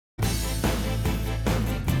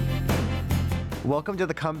Welcome to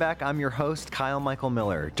The Comeback. I'm your host, Kyle Michael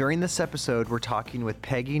Miller. During this episode, we're talking with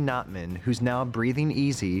Peggy Notman, who's now breathing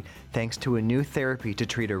easy thanks to a new therapy to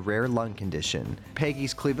treat a rare lung condition.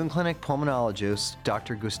 Peggy's Cleveland Clinic pulmonologist,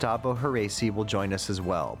 Dr. Gustavo Heresi, will join us as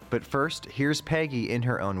well. But first, here's Peggy in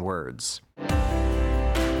her own words.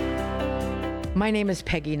 My name is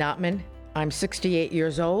Peggy Notman. I'm 68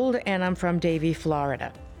 years old, and I'm from Davie,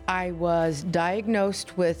 Florida. I was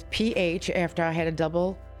diagnosed with PH after I had a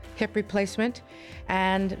double hip replacement,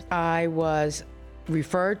 and I was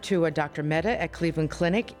referred to a Dr. Mehta at Cleveland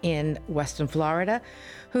Clinic in Western Florida,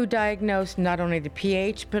 who diagnosed not only the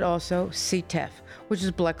PH, but also CTEPH, which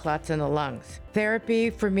is blood clots in the lungs.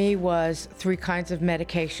 Therapy for me was 3 kinds of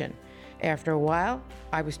medication. After a while,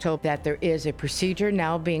 I was told that there is a procedure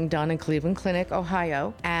now being done in Cleveland Clinic,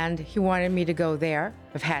 Ohio, and he wanted me to go there.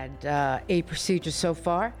 I've had 8 procedures so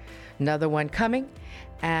far, another one coming,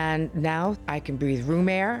 and now I can breathe room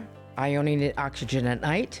air. I only need oxygen at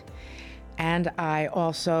night. And I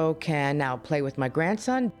also can now play with my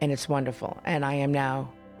grandson, and it's wonderful. And I am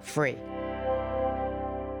now free.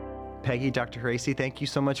 Peggy, Dr. Heresi, thank you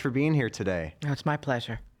so much for being here today. Oh, it's my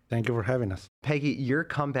pleasure. Thank you for having us. Peggy, your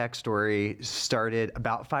comeback story started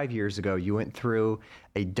about 5 years ago. You went through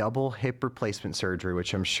a double hip replacement surgery,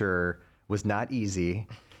 which I'm sure was not easy.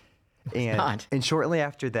 And shortly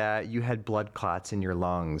after that, you had blood clots in your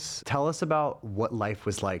lungs. Tell us about what life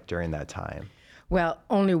was like during that time. Well,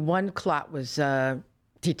 only one clot was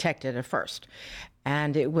detected at first,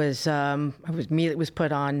 and it was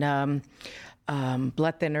put on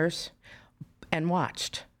blood thinners and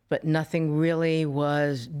watched. But nothing really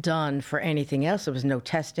was done for anything else. There was no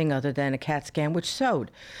testing other than a CAT scan, which showed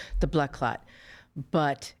the blood clot.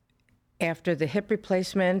 But after the hip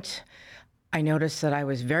replacement, I noticed that I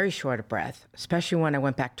was very short of breath, especially when I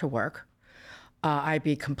went back to work. I'd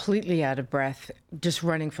be completely out of breath just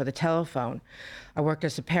running for the telephone. I worked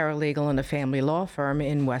as a paralegal in a family law firm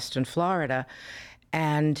in Western Florida,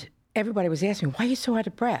 and everybody was asking me, why are you so out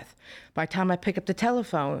of breath? By the time I pick up the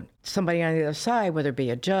telephone, somebody on the other side, whether it be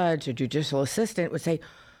a judge or judicial assistant, would say,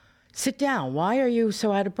 sit down, why are you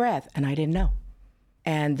so out of breath? And I didn't know.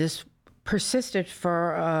 And this persisted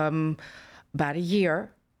for about a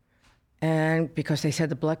year. And because they said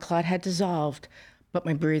the blood clot had dissolved, but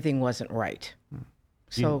my breathing wasn't right.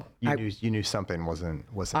 So you knew something wasn't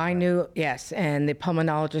I right. knew, yes. And the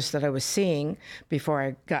pulmonologist that I was seeing before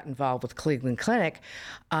I got involved with Cleveland Clinic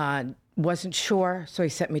wasn't sure, so he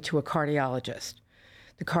sent me to a cardiologist.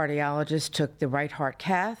 The cardiologist took the right heart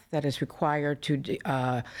cath that is required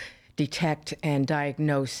to detect and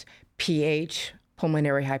diagnose PH,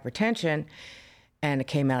 pulmonary hypertension, and it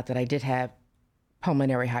came out that I did have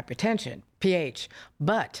pulmonary hypertension, PH,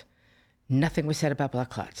 but nothing was said about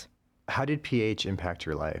blood clots. How did PH impact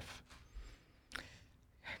your life?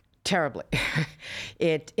 Terribly.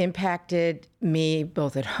 It impacted me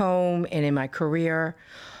both at home and in my career.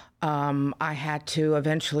 I had to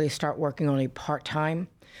eventually start working only part-time.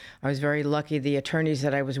 I was very lucky. The attorneys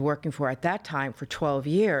that I was working for at that time for 12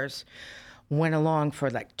 years went along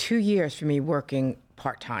for like 2 years for me working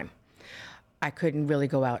part-time. I couldn't really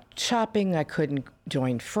go out shopping. I couldn't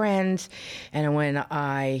join friends. And when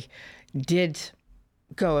I did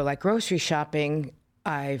go like grocery shopping,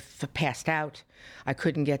 I've passed out. I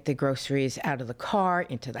couldn't get the groceries out of the car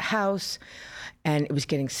into the house. And it was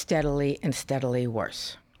getting steadily and steadily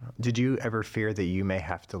worse. Did you ever fear that you may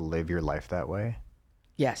have to live your life that way?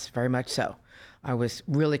 Yes, very much so. I was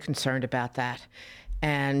really concerned about that.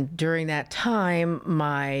 And during that time,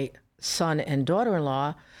 my son and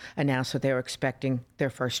daughter-in-law announced that they were expecting their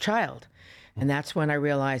first child. And that's when I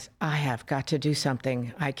realized I have got to do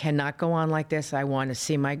something. I cannot go on like this. I want to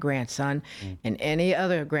see my grandson and any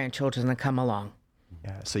other grandchildren that come along.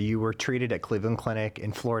 Yeah. So you were treated at Cleveland Clinic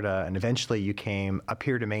in Florida, and eventually you came up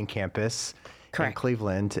here to main campus. Correct. In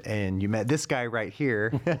Cleveland, and you met this guy right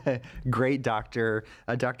here, great doctor,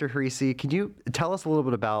 Dr. Heresi. Can you tell us a little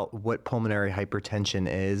bit about what pulmonary hypertension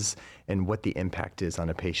is and what the impact is on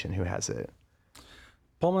a patient who has it?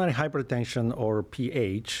 Pulmonary hypertension, or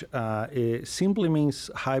PH, it simply means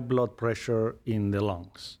high blood pressure in the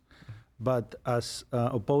lungs. But as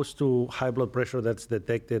opposed to high blood pressure that's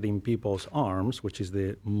detected in people's arms, which is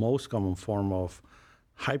the most common form of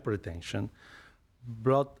hypertension,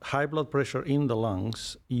 high blood pressure in the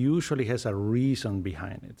lungs usually has a reason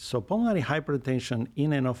behind it. So pulmonary hypertension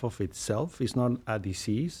in and of itself is not a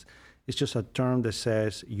disease. It's just a term that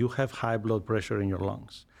says you have high blood pressure in your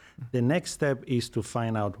lungs. The next step is to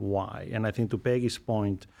find out why. And I think to Peggy's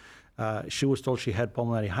point, she was told she had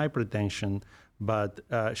pulmonary hypertension, but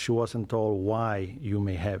she wasn't told why you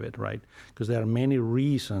may have it, right? Because there are many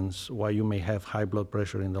reasons why you may have high blood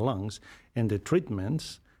pressure in the lungs, and the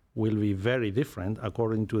treatments will be very different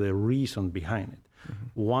according to the reason behind it.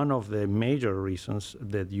 One of the major reasons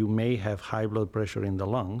that you may have high blood pressure in the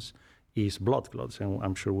lungs is blood clots, and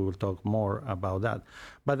I'm sure we will talk more about that.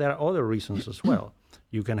 But there are other reasons as well.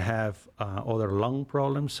 You can have other lung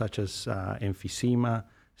problems such as emphysema,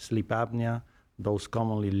 sleep apnea. Those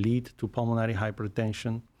commonly lead to pulmonary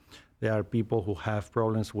hypertension. There are people who have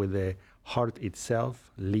problems with the heart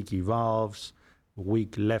itself, leaky valves,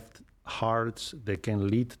 weak left hearts that can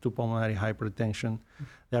lead to pulmonary hypertension.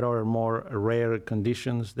 There are more rare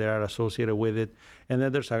conditions that are associated with it. And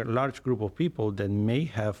then there's a large group of people that may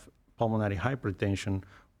have pulmonary hypertension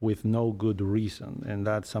with no good reason. And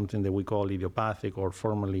that's something that we call idiopathic, or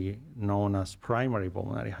formerly known as primary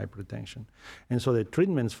pulmonary hypertension. And so the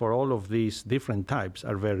treatments for all of these different types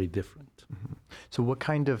are very different. So what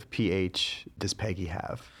kind of pH does Peggy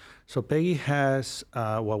have? So Peggy has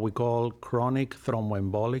what we call chronic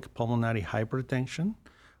thromboembolic pulmonary hypertension,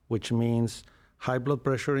 which means high blood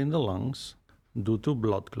pressure in the lungs due to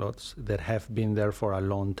blood clots that have been there for a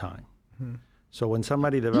long time. So when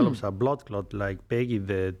somebody develops a blood clot like Peggy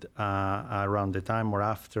did around the time or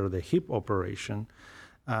after the hip operation,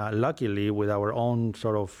 luckily with our own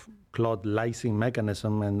sort of clot lysing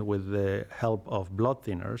mechanism and with the help of blood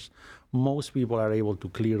thinners, most people are able to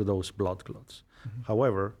clear those blood clots.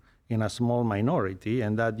 However, in a small minority,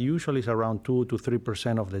 and that usually is around 2 to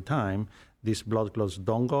 3% of the time, these blood clots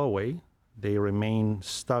don't go away. They remain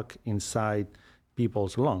stuck inside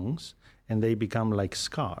people's lungs, and they become like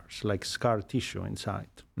scars, like scar tissue inside.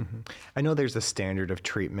 I know there's a standard of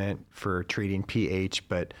treatment for treating pH,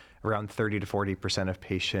 but around 30 to 40% of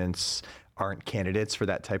patients aren't candidates for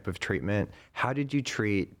that type of treatment. How did you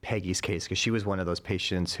treat Peggy's case? Because she was one of those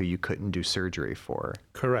patients who you couldn't do surgery for.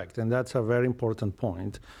 Correct, and that's a very important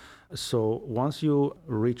point. So once you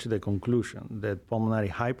reach the conclusion that pulmonary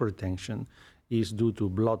hypertension is due to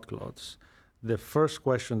blood clots, the first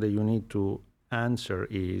question that you need to answer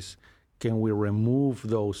is, can we remove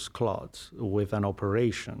those clots with an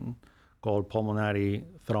operation called pulmonary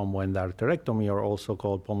thromboendarterectomy, or also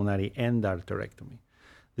called pulmonary endarterectomy?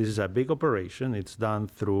 This is a big operation. It's done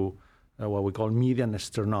through what we call median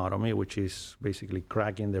sternotomy, which is basically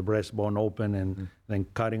cracking the breastbone open and then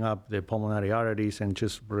cutting up the pulmonary arteries and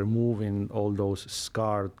just removing all those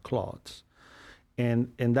scarred clots.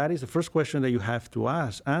 And that is the first question that you have to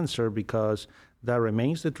answer, because that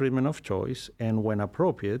remains the treatment of choice, and when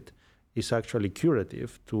appropriate, is actually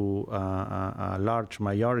curative to a large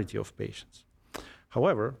majority of patients.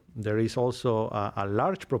 However, there is also a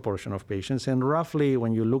large proportion of patients, and roughly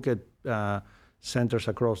when you look at centers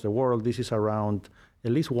across the world, this is around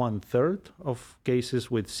at least 1/3 of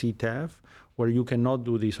cases with CTEPH where you cannot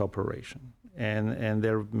do this operation. And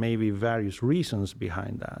there may be various reasons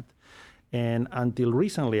behind that. And until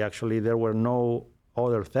recently, actually, there were no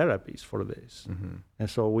other therapies for this. And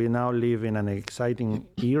so we now live in an exciting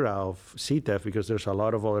era of CTEPH because there's a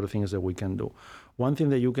lot of other things that we can do. One thing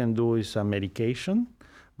that you can do is a medication,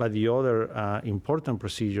 but the other important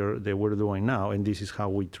procedure that we're doing now, and this is how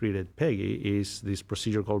we treated Peggy, is this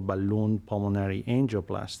procedure called balloon pulmonary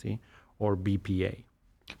angioplasty, or BPA.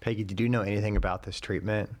 Peggy, did you know anything about this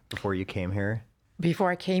treatment before you came here? Before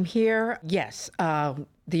I came here, yes.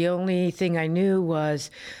 The only thing I knew was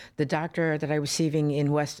the doctor that I was seeing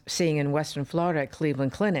in Western Florida at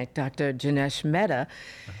Cleveland Clinic, Dr. Janesh Mehta,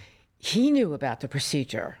 he knew about the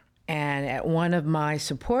procedure. And at one of my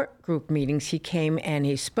support group meetings, he came and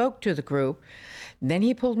he spoke to the group. Then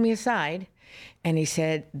he pulled me aside and he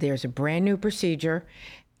said, there's a brand new procedure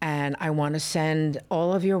and I want to send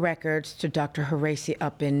all of your records to Dr. Heresi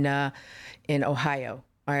up in Ohio.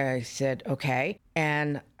 I said, okay.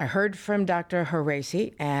 And I heard from Dr.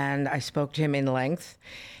 Heresi and I spoke to him in length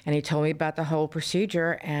and he told me about the whole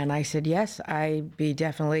procedure. And I said, yes, I'd be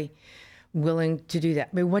definitely willing to do that.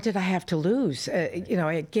 I mean, what did I have to lose?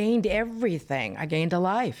 I gained everything. I gained a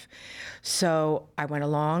life. So I went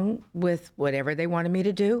along with whatever they wanted me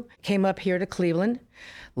to do, came up here to Cleveland,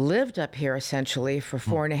 lived up here essentially for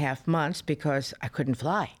 4.5 months because I couldn't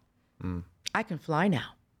fly. I can fly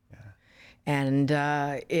now. And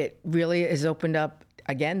it really has opened up,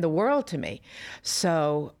 again, the world to me.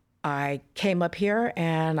 So I came up here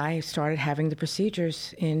and I started having the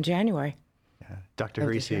procedures in January. Dr.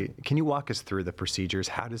 Heresi, can you walk us through the procedures?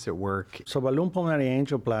 How does it work? So balloon pulmonary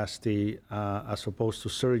angioplasty, as opposed to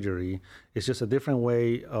surgery, is just a different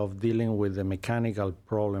way of dealing with the mechanical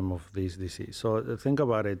problem of this disease. So think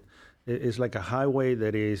about it. It's like a highway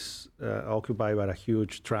that is occupied by a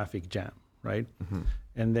huge traffic jam, right?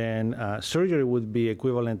 And then surgery would be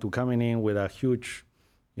equivalent to coming in with a huge,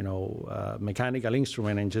 mechanical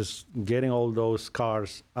instrument and just getting all those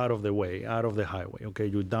cars out of the way, out of the highway. Okay,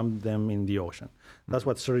 you dump them in the ocean. That's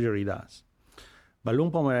what surgery does.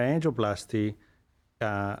 Balloon pulmonary angioplasty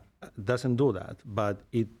doesn't do that, but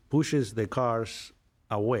it pushes the cars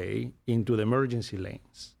away into the emergency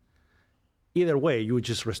lanes. Either way, you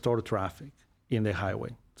just restore traffic in the highway.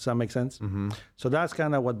 Does that make sense? So that's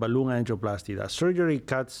kind of what balloon angioplasty does. Surgery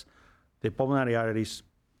cuts the pulmonary arteries,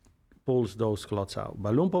 pulls those clots out.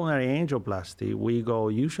 Balloon pulmonary angioplasty, we go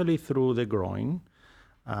usually through the groin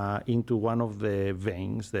into one of the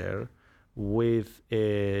veins there with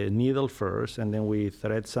a needle first, and then we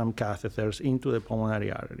thread some catheters into the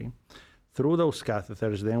pulmonary artery. Through those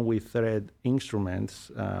catheters, then we thread instruments,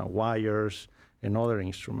 wires, and other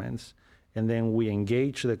instruments, and then we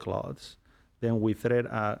engage the clots. Then we thread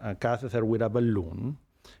a catheter with a balloon,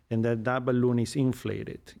 and then that balloon is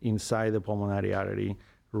inflated inside the pulmonary artery,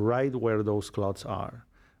 right where those clots are.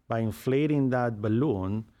 By inflating that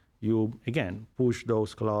balloon, you, again, push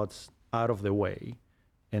those clots out of the way,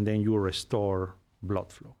 and then you restore blood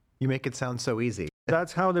flow. You make it sound so easy.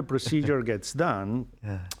 That's how the procedure gets done.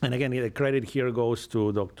 Yeah. And again, the credit here goes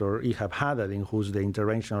to Dr. Ihab Haddadin, who's the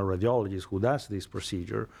interventional radiologist who does this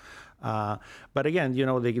procedure. But again,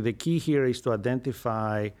 the key here is to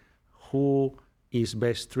identify who is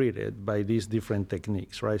best treated by these different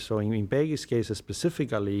techniques, right? So in Peggy's case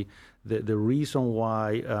specifically, the reason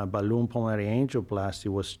why balloon pulmonary angioplasty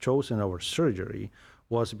was chosen over surgery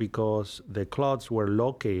was because the clots were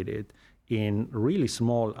located in really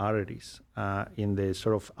small arteries in the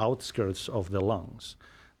sort of outskirts of the lungs.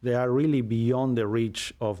 They are really beyond the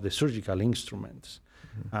reach of the surgical instruments.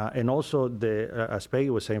 And also, as Peggy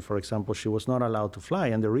was saying, for example, she was not allowed to fly,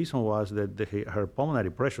 and the reason was that her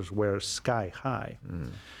pulmonary pressures were sky high.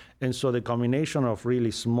 And so the combination of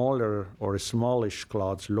really smaller or smallish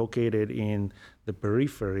clots located in the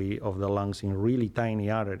periphery of the lungs in really tiny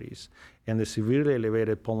arteries and the severely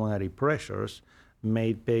elevated pulmonary pressures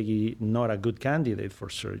made Peggy not a good candidate for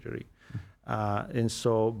surgery. And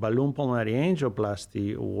so balloon pulmonary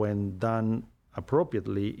angioplasty, when done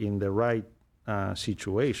appropriately in the right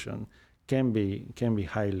situation, can be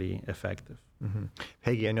highly effective.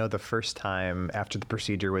 Peggy, I know the first time after the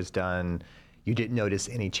procedure was done, you didn't notice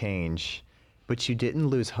any change, but you didn't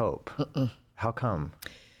lose hope. How come?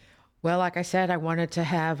 Well, like I said, I wanted to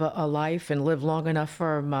have a life and live long enough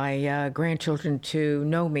for my grandchildren to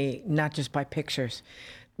know me, not just by pictures,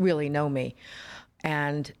 really know me.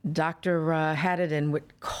 And Dr. Haddadin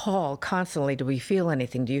would call constantly, do we feel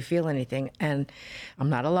anything? Do you feel anything? And I'm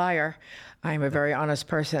not a liar. I'm a very honest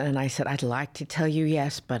person. And I said, I'd like to tell you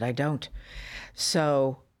yes, but I don't.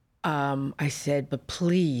 So I said, but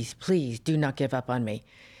please, please do not give up on me.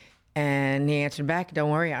 And he answered back,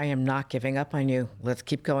 don't worry, I am not giving up on you. Let's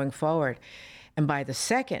keep going forward. And by the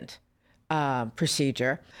second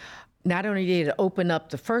procedure, not only did he open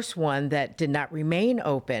up the first one that did not remain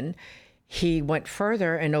open, he went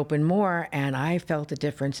further and opened more, and I felt a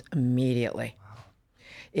difference immediately. Wow.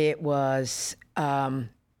 It was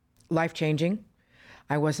life-changing.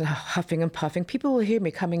 I wasn't huffing and puffing. People will hear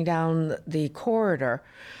me coming down the corridor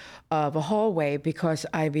of a hallway because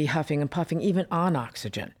I'd be huffing and puffing, even on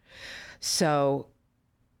oxygen. So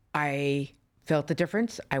I felt the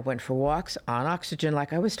difference. I went for walks on oxygen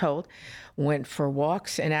like I was told, went for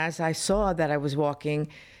walks, and as I saw that I was walking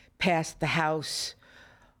past the house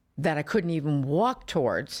that I couldn't even walk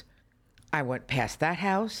towards, I went past that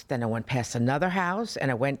house, then I went past another house,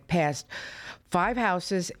 and I went past 5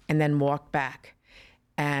 houses and then walked back.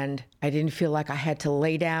 And I didn't feel like I had to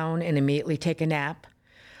lay down and immediately take a nap.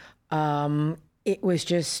 It was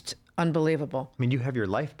just unbelievable. I mean, you have your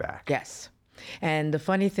life back. Yes. And the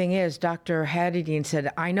funny thing is, Dr. Haddadin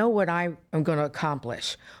said, I know what I am going to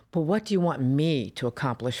accomplish, but what do you want me to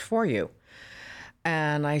accomplish for you?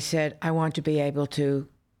 And I said, I want to be able to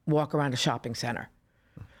walk around a shopping center.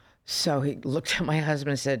 So he looked at my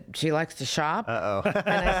husband and said, she likes to shop? Uh-oh.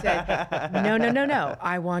 And I said, no.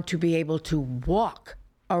 I want to be able to walk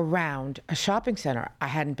around a shopping center. I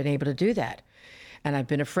hadn't been able to do that. And I've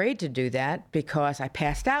been afraid to do that because I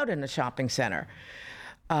passed out in the shopping center.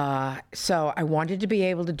 So I wanted to be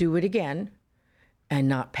able to do it again and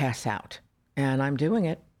not pass out. And I'm doing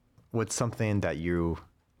it. What's something that you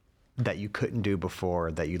couldn't do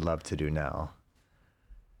before that you love to do now?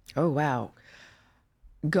 Oh, wow.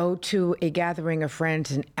 Go to a gathering of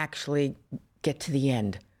friends and actually get to the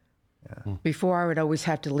end. Yeah. Before, I would always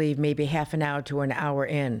have to leave maybe half an hour to an hour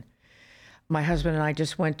in. My husband and I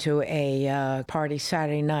just went to a party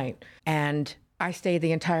Saturday night, and I stayed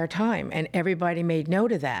the entire time, and everybody made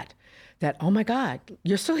note of that. that, oh my God,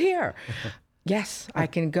 you're still here. Yes, I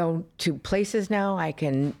can go to places now.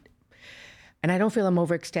 And I don't feel I'm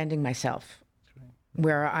overextending myself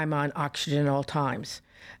where I'm on oxygen at all times.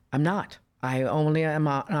 I'm not. I only am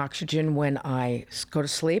on oxygen when I go to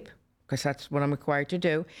sleep, because that's what I'm required to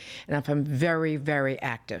do, and if I'm very, very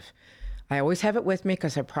active. I always have it with me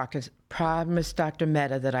because I promised Dr.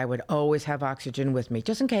 Mehta that I would always have oxygen with me,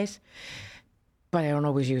 just in case, but I don't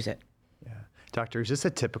always use it. Yeah. Doctor, is this a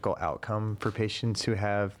typical outcome for patients who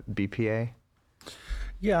have BPA?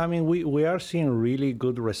 Yeah, I mean, we are seeing really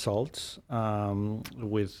good results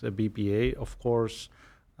with the BPA. Of course,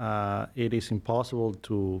 it is impossible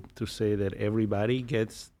to say that everybody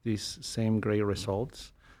gets these same great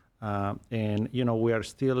results. And, we are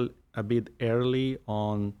still a bit early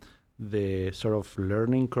on the sort of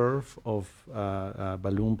learning curve of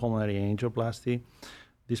balloon pulmonary angioplasty.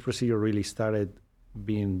 This procedure really started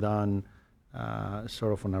being done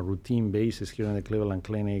sort of on a routine basis here in the Cleveland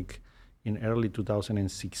Clinic in early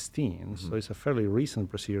 2016. So it's a fairly recent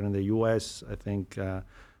procedure. In the US, I think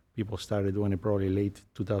people started doing it probably late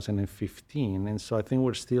 2015. And so I think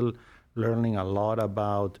we're still learning a lot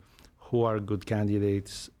about who are good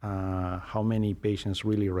candidates, how many patients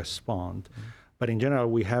really respond. But in general,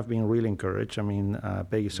 we have been really encouraged. I mean,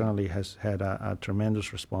 Peggy certainly has had a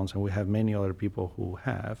tremendous response, and we have many other people who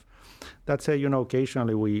have. That said,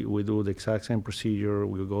 occasionally we do the exact same procedure.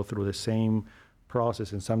 We go through the same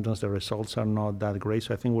process, and sometimes the results are not that great.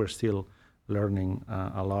 So I think we're still learning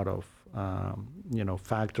a lot of,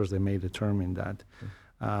 factors that may determine that.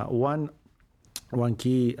 One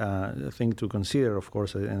key thing to consider, of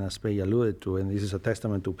course, and as Peggy alluded to, and this is a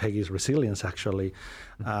testament to Peggy's resilience, actually,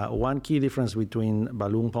 one key difference between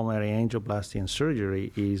balloon pulmonary angioplasty and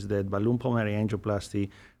surgery is that balloon pulmonary angioplasty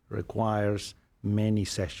requires many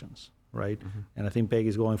sessions, right? And I think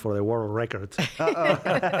Peggy's going for the world record.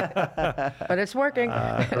 But it's working.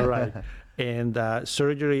 Right. And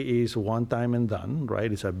surgery is one time and done,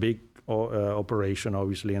 right? It's a big operation,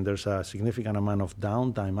 obviously, and there's a significant amount of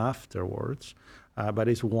downtime afterwards. But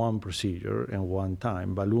it's one procedure and one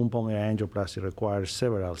time. Balloon pulmonary angioplasty requires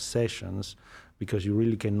several sessions because you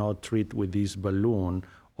really cannot treat with this balloon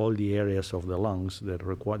all the areas of the lungs that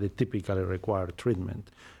typically require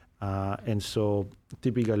treatment. And so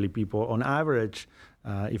typically people, on average,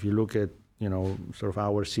 if you look at, sort of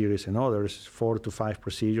our series and others, 4 to 5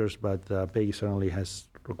 procedures, but Peggy certainly has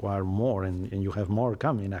required more, and you have more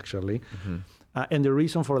coming, actually. And the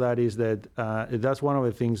reason for that is that that's one of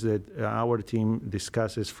the things that our team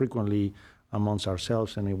discusses frequently amongst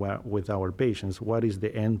ourselves and with our patients. What is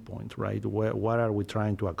the end point, right? What are we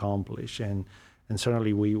trying to accomplish? And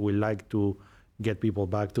certainly we like to get people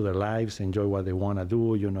back to their lives, enjoy what they want to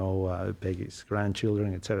do, Peggy's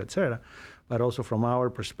grandchildren, et cetera. But also from our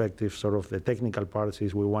perspective, sort of the technical parts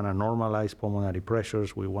is we want to normalize pulmonary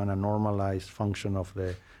pressures. We want to normalize function of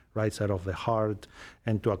the right side of the heart.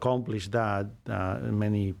 And to accomplish that,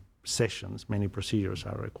 many sessions, many procedures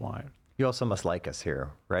are required. You also must like us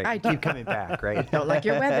here, right? I keep coming back, right? Don't like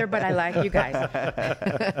your weather, but I like you guys.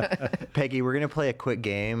 Peggy, we're going to play a quick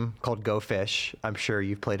game called Go Fish. I'm sure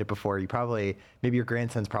you've played it before. Maybe your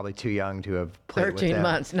grandson's probably too young to have played it with 13 him.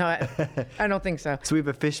 months. No, I don't think so. So we have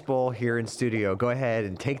a fishbowl here in studio. Go ahead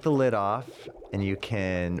and take the lid off, and you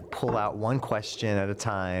can pull out one question at a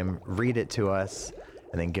time, read it to us,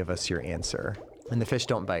 and then give us your answer. And the fish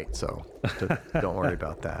don't bite, so don't worry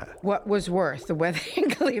about that. What was worse, the weather in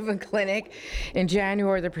Cleveland Clinic in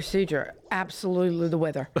January, the procedure? Absolutely the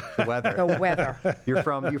weather. The weather. The weather. You're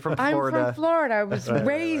from Florida. I'm from Florida. I was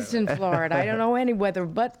raised in Florida. I don't know any weather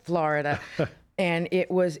but Florida. And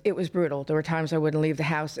it was brutal. There were times I wouldn't leave the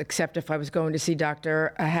house except if I was going to see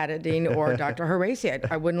Dr. Haddadine or Dr.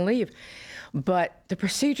 Heresi. I wouldn't leave. But the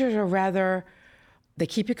procedures are they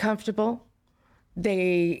keep you comfortable.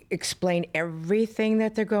 They explain everything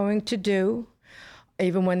that they're going to do,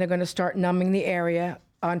 even when they're going to start numbing the area.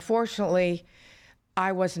 Unfortunately,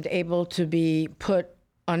 I wasn't able to be put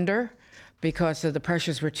under because the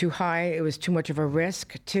pressures were too high. It was too much of a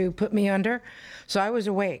risk to put me under. So I was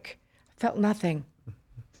awake. Felt nothing.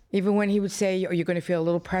 Even when he would say, "Are you going to feel a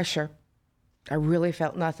little pressure?" I really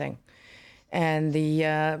felt nothing. And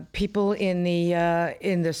the people in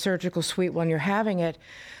the surgical suite when you're having it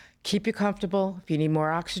keep you comfortable. If you need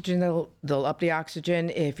more oxygen, they'll up the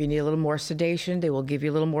oxygen. If you need a little more sedation, they will give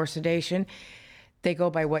you a little more sedation. They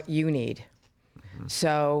go by what you need.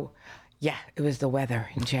 So, yeah, it was the weather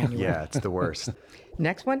in January. Yeah, it's the worst.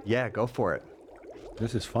 Next one? Yeah, go for it.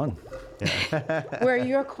 This is fun. Where are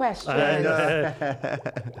your questions?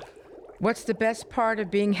 What's the best part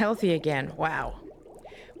of being healthy again? Wow.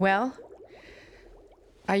 Well,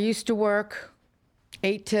 I used to work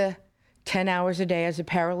 8 to 10 hours a day as a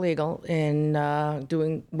paralegal in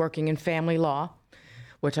working in family law,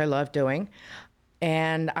 which I love doing.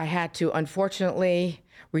 And I had to, unfortunately,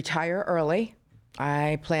 retire early.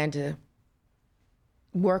 I planned to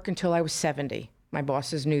work until I was 70. My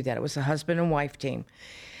bosses knew that. It was a husband and wife team.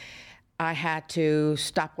 I had to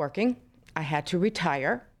stop working. I had to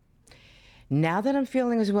retire. Now that I'm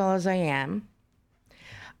feeling as well as I am,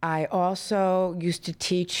 I also used to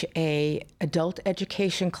teach a adult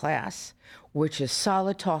education class, which is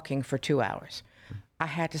solid talking for 2 hours. I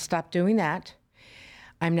had to stop doing that.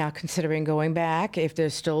 I'm now considering going back if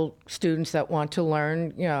there's still students that want to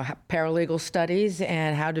learn, paralegal studies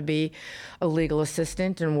and how to be a legal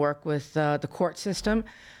assistant and work with the court system.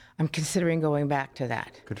 I'm considering going back to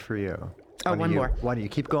that. Good for you. Oh, one more. Why don't you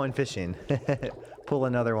keep going fishing? Pull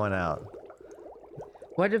another one out.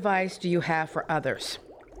 What advice do you have for others?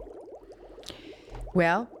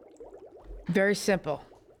 Well, very simple.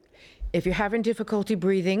 If you're having difficulty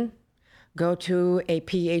breathing, go to a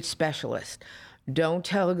pH specialist. Don't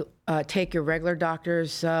take your regular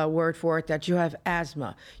doctor's word for it that you have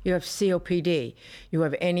asthma, you have COPD, you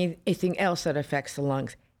have anything else that affects the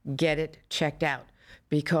lungs. Get it checked out,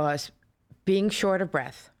 because being short of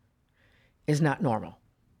breath is not normal.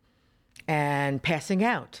 And passing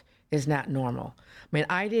out is not normal. I mean,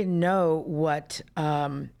 I didn't know what,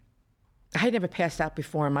 I had never passed out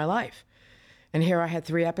before in my life. And here I had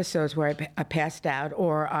 3 episodes where I passed out,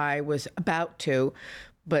 or I was about to,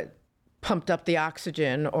 but pumped up the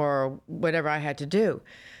oxygen or whatever I had to do.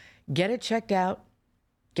 Get it checked out,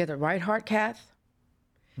 get the right heart cath,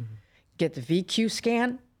 get the VQ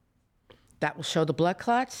scan. That will show the blood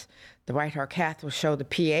clots. The right heart cath will show the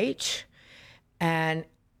pH, and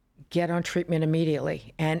get on treatment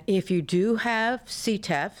immediately. And if you do have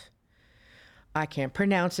CTEPH, I can't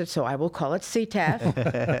pronounce it, so I will call it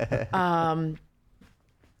CTEPH,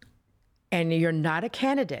 and you're not a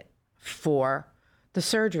candidate for the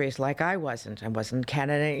surgeries like I wasn't. I wasn't a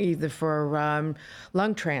candidate either for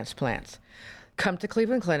lung transplants. Come to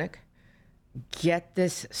Cleveland Clinic, get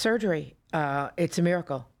this surgery. It's a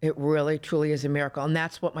miracle. It really, truly is a miracle. And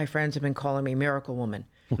that's what my friends have been calling me, Miracle Woman.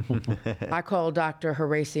 I call Dr.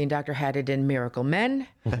 Heresi and Dr. Haddad Miracle Men,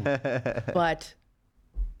 but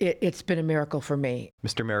it's been a miracle for me.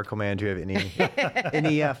 Mr. Miracle Man, do you have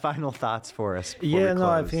any final thoughts for us? Yeah, no,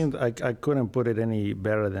 I think I couldn't put it any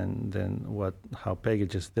better than how Peggy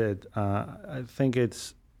just did. I think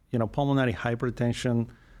it's, pulmonary hypertension,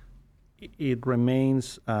 it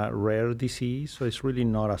remains a rare disease, so it's really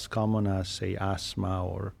not as common as, say, asthma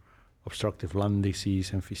or obstructive lung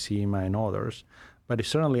disease, emphysema, and others, but it's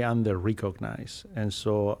certainly under-recognized. And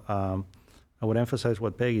so I would emphasize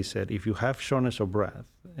what Peggy said. If you have shortness of breath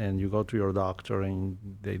and you go to your doctor and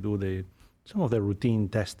they do some of the routine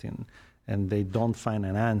testing and they don't find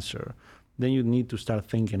an answer, then you need to start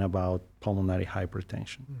thinking about pulmonary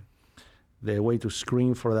hypertension. The way to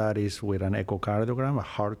screen for that is with an echocardiogram, a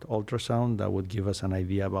heart ultrasound that would give us an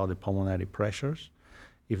idea about the pulmonary pressures.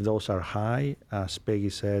 If those are high, as Peggy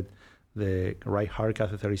said, the right heart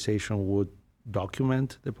catheterization would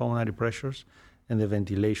document the pulmonary pressures, and the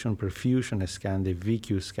ventilation perfusion scan, the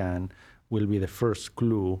VQ scan, will be the first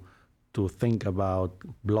clue to think about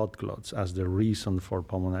blood clots as the reason for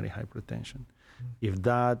pulmonary hypertension. If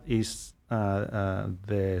that is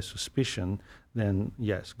the suspicion, then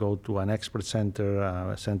yes, go to an expert center,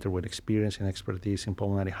 a center with experience and expertise in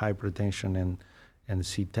pulmonary hypertension and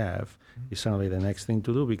CTEPH is certainly the next thing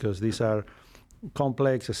to do, because these are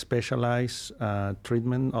complex, specialized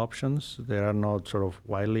treatment options. They are not sort of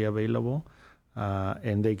widely available.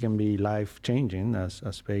 And they can be life-changing,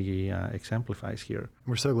 as Peggy exemplifies here.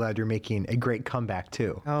 We're so glad you're making a great comeback,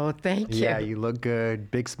 too. Oh, thank you. Yeah, you look good.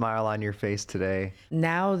 Big smile on your face today.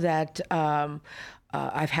 Now that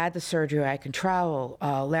I've had the surgery, I can travel.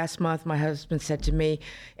 Last month, my husband said to me,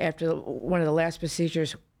 after one of the last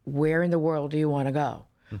procedures, where in the world do you want to go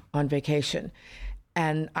on vacation?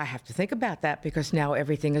 And I have to think about that, because now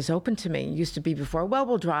everything is open to me. It used to be before, well,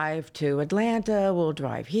 we'll drive to Atlanta, we'll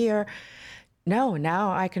drive here. No,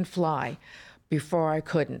 now I can fly. Before I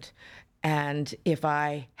couldn't. And if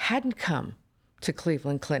I hadn't come to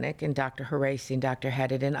Cleveland Clinic and Dr. Heresi and Dr.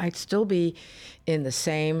 Haddad, I'd still be in the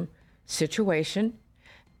same situation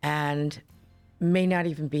and may not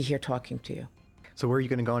even be here talking to you. So where are you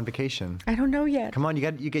going to go on vacation? I don't know yet. Come on, you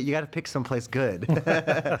got to pick someplace good.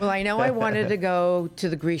 Well, I know I wanted to go to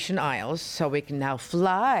the Grecian Isles, so we can now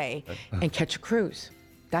fly and catch a cruise.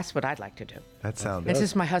 That's what I'd like to do. That sounds good.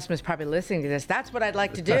 Since my husband's probably listening to this, that's what I'd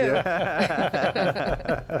like to do.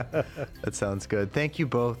 That sounds good. Thank you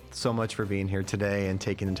both so much for being here today and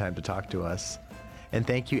taking the time to talk to us. And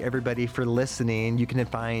thank you, everybody, for listening. You can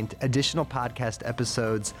find additional podcast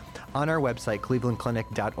episodes on our website,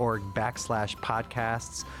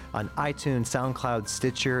 clevelandclinic.org/podcasts, on iTunes, SoundCloud,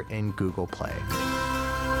 Stitcher, and Google Play.